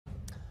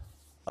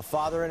A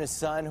father and his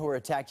son who were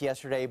attacked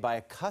yesterday by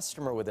a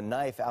customer with a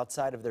knife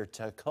outside of their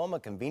Tacoma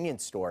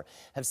convenience store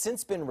have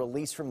since been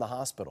released from the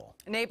hospital.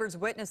 Neighbors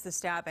witnessed the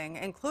stabbing,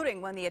 including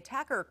when the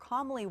attacker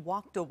calmly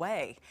walked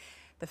away.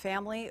 The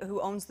family who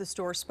owns the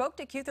store spoke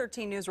to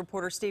Q13 News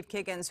reporter Steve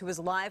Kiggins, who is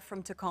live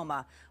from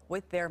Tacoma,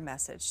 with their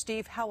message.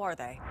 Steve, how are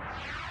they?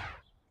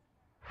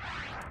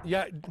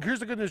 Yeah,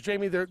 here's the good news,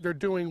 Jamie. They're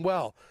doing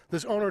well.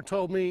 This owner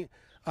told me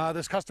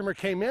this customer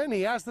came in.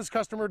 He asked this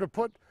customer to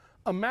put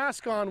a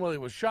mask on while he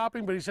was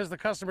shopping, but he says the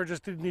customer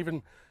just didn't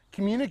even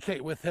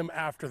communicate with him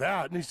after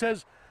that. And he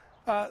says,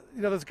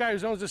 this guy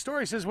who owns the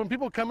store, he says when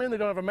people come in, they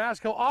don't have a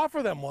mask, he'll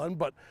offer them one.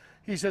 But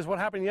he says what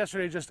happened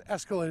yesterday just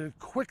escalated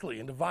quickly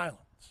into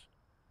violence.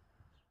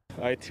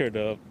 I teared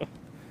up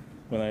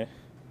when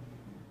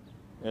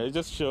it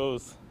just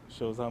shows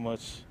how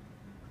much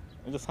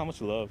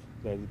love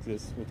that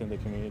exists within the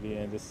community,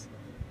 and just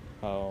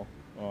how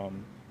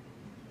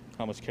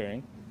much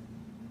caring,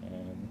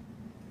 and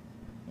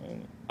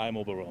I'm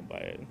overwhelmed by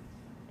it.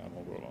 I'm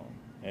overwhelmed,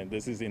 and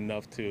this is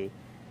enough to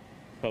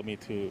help me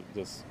to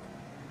just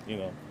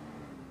move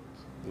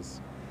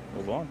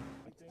on.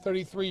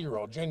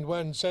 33-year-old Jen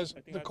Wen says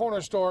the corner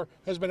store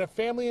has been a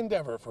family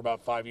endeavor for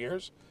about 5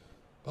 years,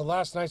 but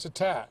last night's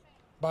attack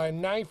by a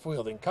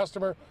knife-wielding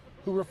customer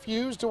who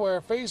refused to wear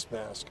a face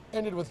mask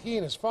ended with he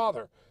and his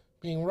father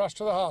being rushed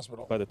to the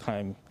hospital. By the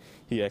time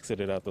he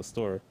exited out the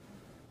store,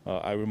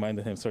 I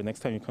reminded him, sir,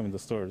 next time you come in the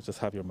store, just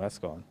have your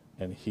mask on.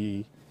 And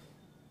he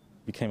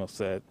became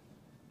upset,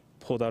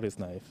 pulled out his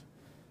knife,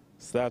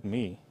 stabbed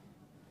me.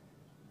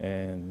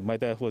 And my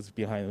dad was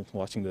behind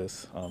watching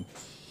this.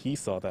 He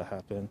saw that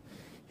happen.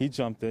 He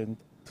jumped in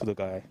to the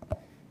guy,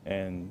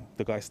 and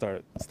the guy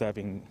started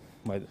stabbing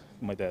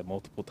my dad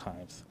multiple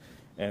times.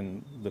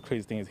 And the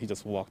crazy thing is he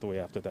just walked away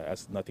after that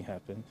as nothing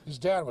happened. His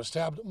dad was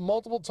stabbed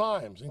multiple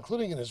times,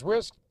 including in his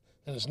wrist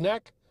and his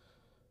neck.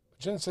 But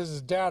Jen says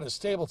his dad is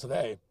stable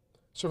today.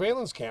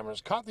 Surveillance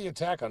cameras caught the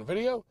attack on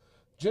video.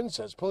 Jen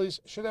says police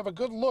should have a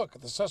good look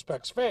at the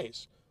suspect's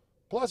face.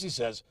 Plus, he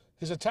says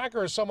his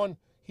attacker is someone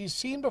he's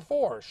seen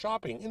before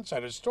shopping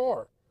inside his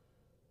store.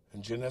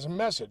 And Jen has a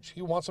message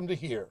he wants him to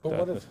hear. But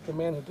what if the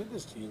man who did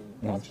this to you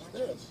watches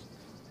this?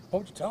 What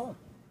would you tell him?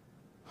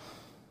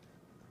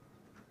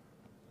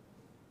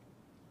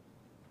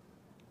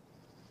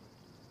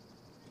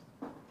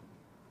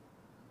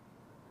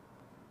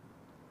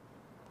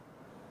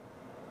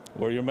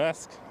 Wear your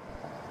mask.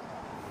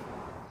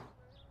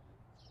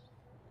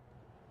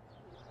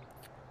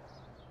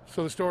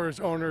 So the store's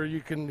owner,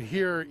 you can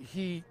hear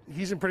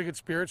he's in pretty good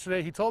spirits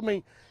today. He told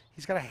me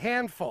he's got a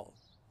handful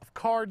of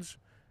cards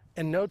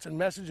and notes and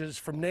messages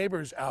from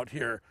neighbors out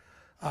here,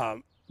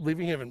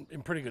 leaving him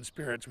in pretty good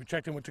spirits. We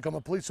checked in with Tacoma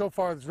Police. So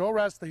far, there's no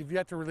arrest. They've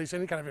yet to release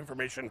any kind of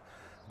information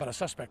about a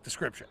suspect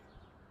description.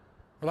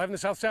 We're live in the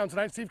South Sound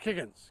tonight. Steve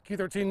Kiggins,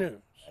 Q13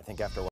 News. I think after